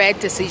very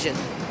bad decision.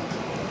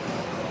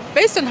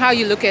 Based on how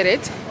you look at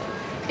it,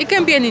 it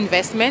can be an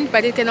investment,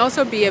 but it can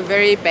also be a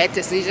very bad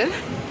decision.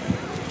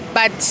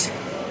 But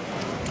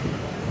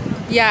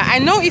yeah, I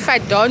know if I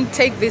don't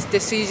take this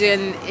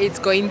decision, it's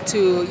going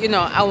to, you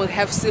know, I will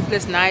have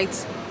sleepless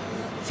nights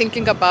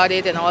thinking about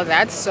it and all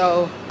that.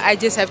 So I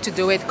just have to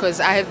do it because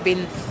I have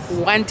been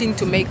wanting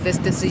to make this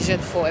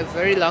decision for a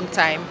very long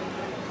time.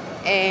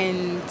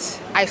 And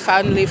I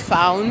finally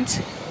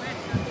found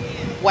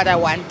what I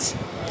want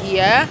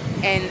here,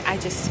 and I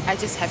just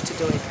have to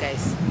do it,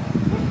 guys.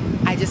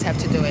 I just have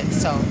to do it.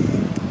 So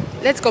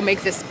let's go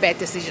make this bad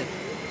decision.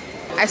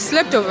 I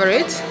slept over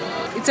it.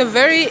 It's a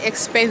very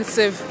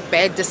expensive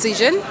bad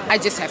decision. I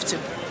just have to.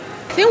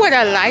 I think what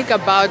I like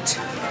about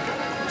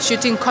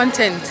shooting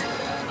content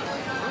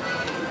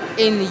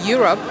in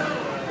Europe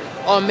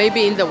or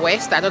maybe in the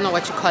West, I don't know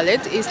what you call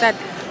it, is that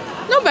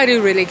nobody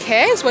really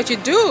cares what you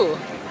do.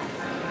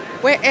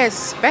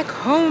 Whereas back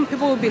home,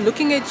 people will be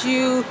looking at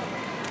you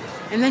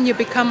and then you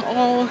become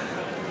all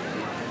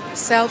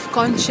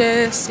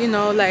self-conscious, you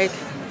know, like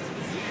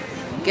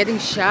getting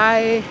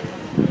shy.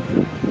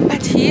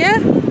 But here,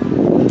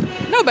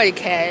 nobody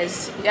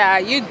cares. Yeah,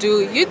 you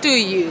do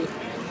you.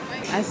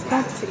 I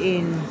stopped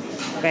in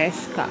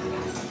Bershka.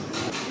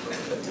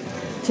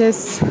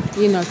 Just,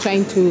 you know,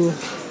 trying to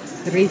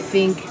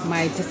rethink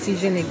my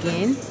decision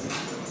again,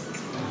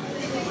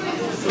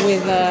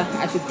 whether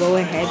I should go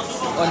ahead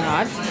or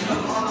not.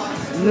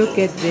 Look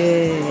at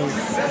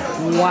this.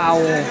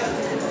 Wow.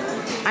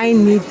 I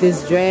need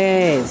this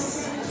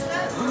dress.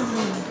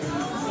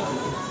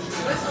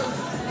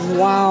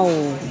 Wow.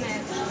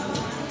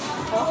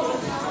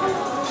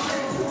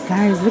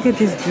 Guys, look at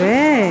this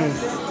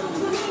dress.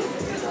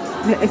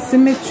 The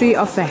asymmetry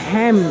of the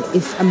hem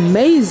is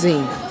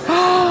amazing.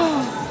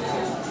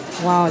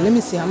 Wow, let me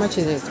see, how much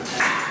is it?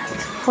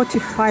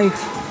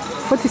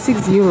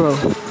 46 euro.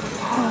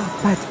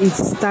 But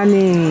it's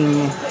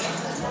stunning.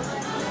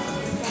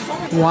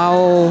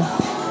 Wow.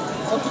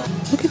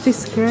 Look at this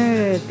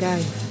skirt,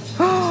 guys.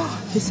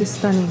 This is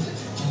stunning.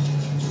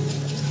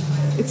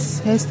 It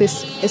has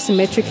this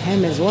asymmetric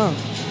hem as well.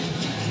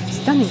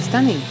 Stunning,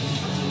 stunning.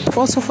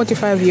 Also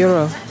 45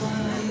 euro.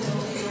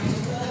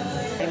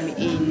 I'm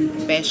in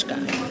Bershka.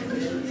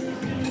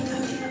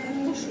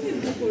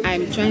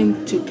 I'm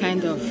trying to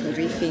kind of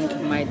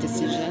rethink my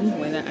decision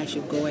whether I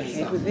should go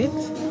ahead with it.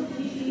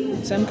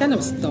 So I'm kind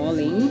of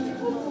stalling.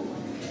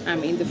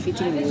 I'm in the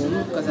fitting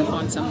room because I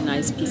found some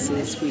nice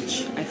pieces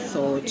which I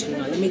thought, you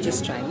know, let me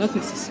just try. Not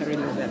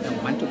necessarily that I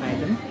want to buy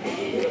them,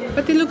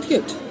 but they look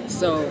good.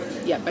 So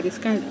yeah, but it's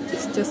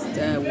just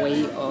a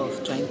way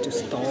of trying to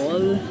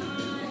stall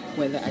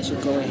whether I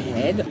should go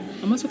ahead.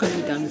 I'm also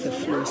coming down with the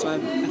flu, so I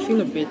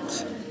feel a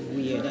bit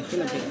weird. I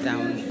feel a bit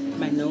down.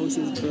 My nose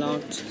is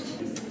blocked.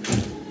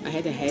 I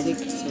had a headache,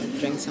 so I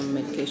drank some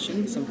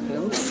medication, some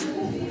pills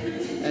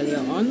earlier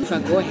on. If I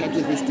go ahead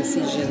with this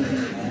decision,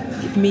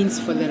 it means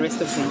for the rest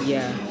of the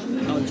year,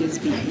 I'll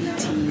just be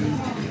eating,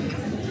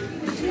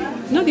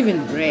 not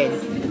even bread,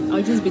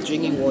 I'll just be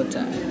drinking water,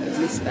 at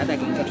least that I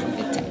can get from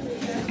the tap.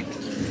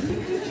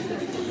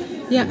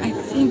 Yeah, I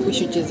think we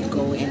should just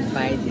go and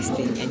buy this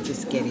thing and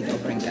just get it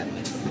over and done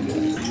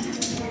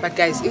with. But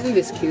guys, isn't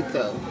this cute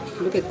though?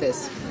 Look at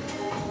this.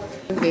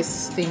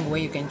 This thing where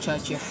you can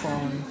charge your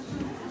phone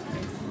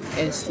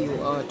as you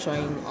are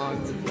trying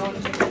on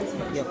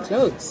your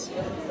clothes.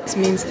 This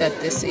means that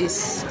this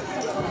is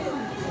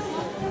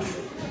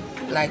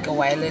like a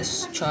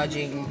wireless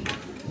charging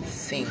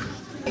thing.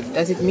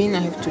 Does it mean I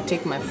have to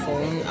take my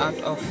phone out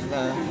of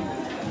the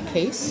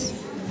case?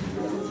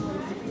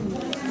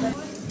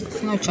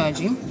 It's not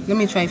charging. Let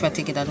me try if I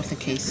take it out of the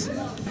case.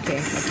 Okay,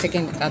 I've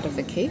taken it out of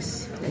the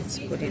case. Let's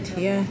put it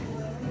here.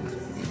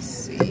 Let's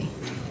see.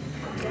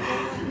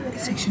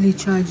 It's actually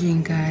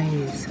charging,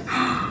 guys.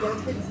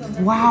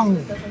 Wow,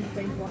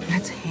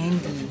 that's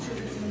handy.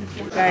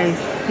 Guys,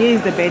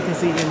 here's the bad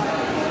decision.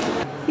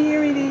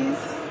 Here it is.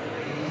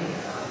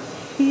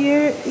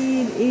 Here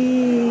it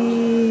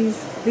is.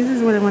 This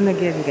is what I want to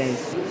get,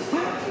 guys.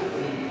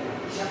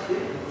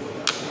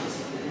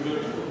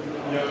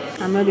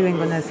 I'm not even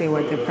gonna say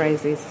what the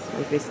price is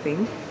with this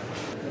thing.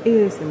 It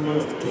is the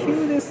most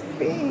cutest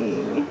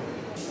thing.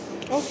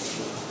 Oh.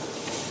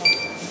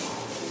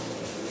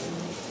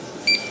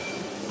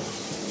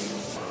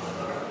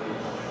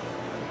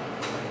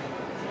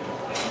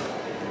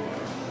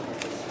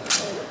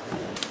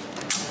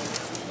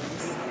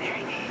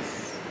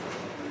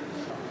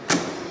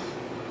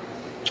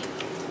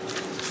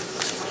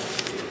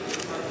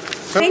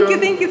 Thank you,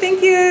 thank you,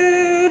 thank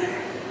you.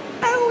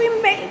 Oh,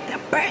 we made the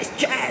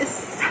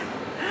purchase.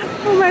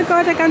 Oh my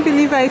god, I can't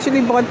believe I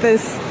actually bought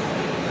this.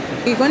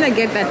 We're gonna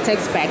get that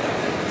tax back.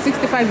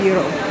 65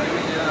 euro.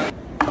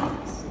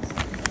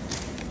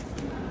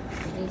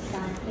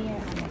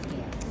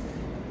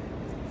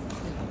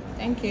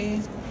 Thank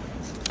you.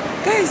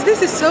 Guys,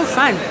 this is so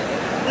fun.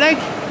 Like,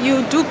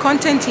 you do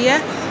content here,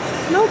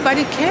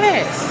 nobody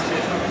cares.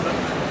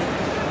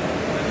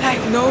 Like,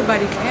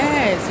 nobody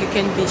cares. You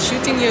can be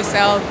shooting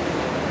yourself.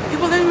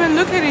 People don't even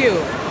look at you.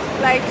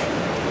 Like,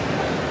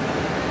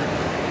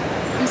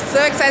 I'm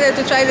so excited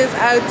to try this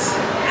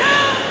out.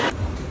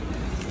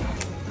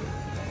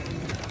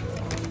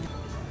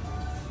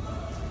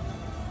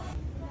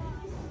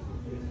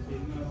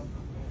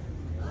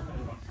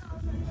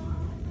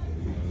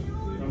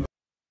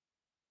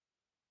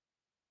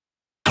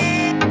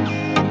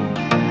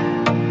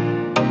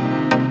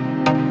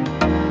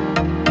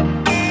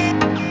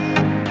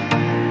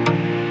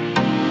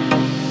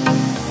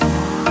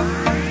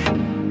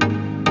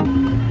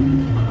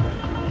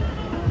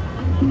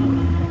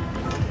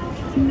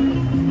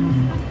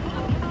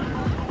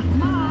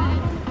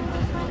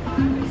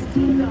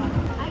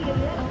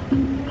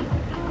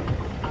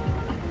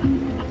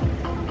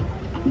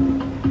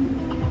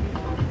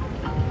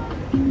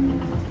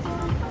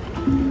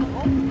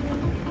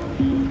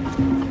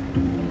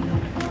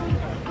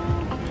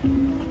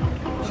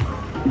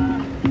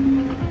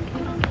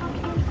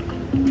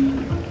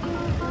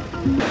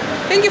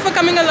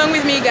 coming along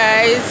with me,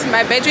 guys.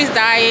 My battery's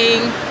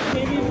dying.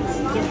 Maybe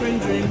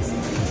different drinks.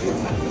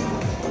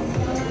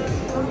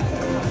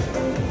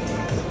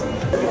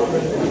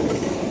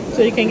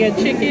 So you can get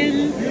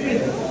chicken.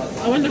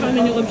 I wonder how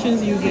many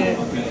options you get.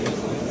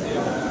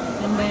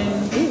 And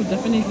then, ooh,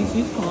 definitely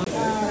sweet corn.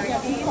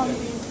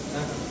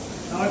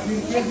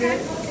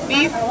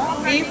 Beef?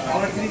 Beef?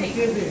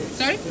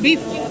 Sorry? Beef.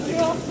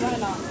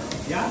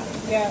 Yeah?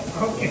 Yeah.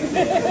 Okay.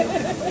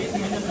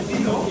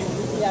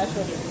 Yeah,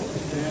 sure.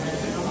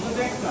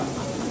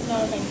 No,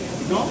 thank you.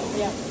 No?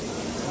 Yeah.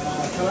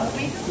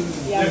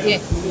 Yeah.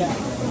 Yes. Yeah.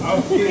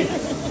 Okay.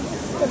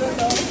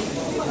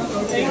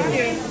 Thank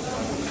you.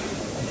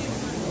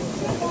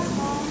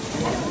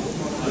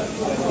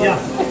 Yeah.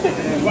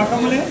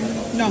 Guacamole?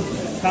 No.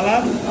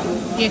 Salad?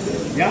 Yes.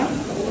 Yeah?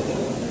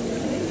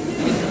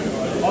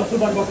 Also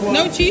barbacoa?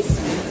 No cheese?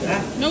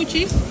 Huh? No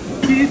cheese?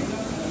 Cheese?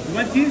 You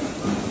want cheese?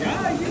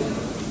 Yeah, I do.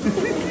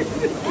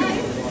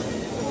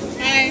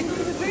 Hi.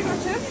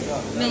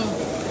 No.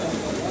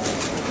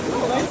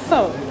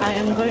 So, I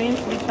am going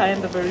to be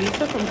trying the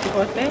burrito from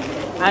Chipotle.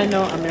 I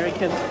know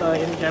American store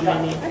in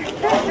Germany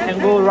can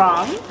go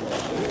wrong.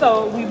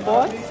 So, we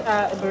bought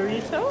a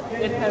burrito.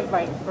 It has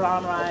like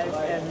brown rice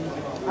and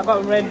I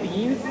got red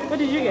beans. What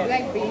did you get?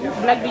 Black beans.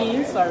 Black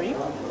beans, sorry.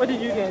 What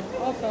did you get?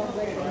 Also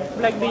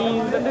black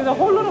beans. And there's a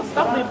whole lot of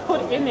stuff they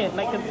put in it.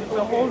 Like it's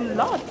a whole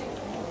lot.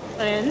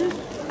 And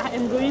I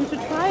am going to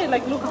try it.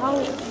 Like look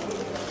how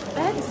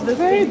that's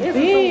very big.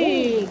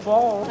 It's a whole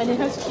ball. And it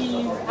has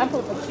cheese. I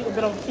put a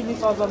bit of chili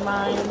sauce on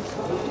mine.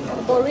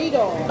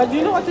 Burrito. But do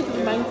you know what it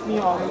reminds me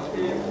of?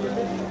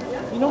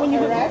 You know when you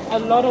have a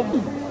lot of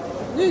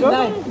this is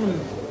nice.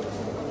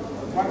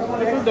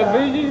 The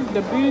veggies,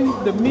 the beans,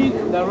 the meat,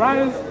 the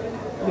rice,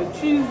 the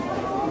cheese,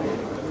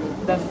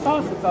 the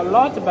sauce. It's a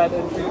lot, but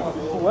it's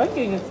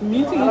working. It's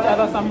meeting each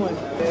other somewhere.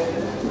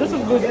 This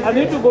is good. I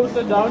need to go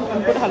sit down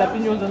and put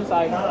jalapenos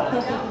inside.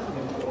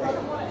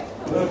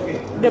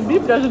 The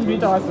beef doesn't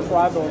beat our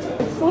squad though.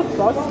 It's so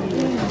saucy.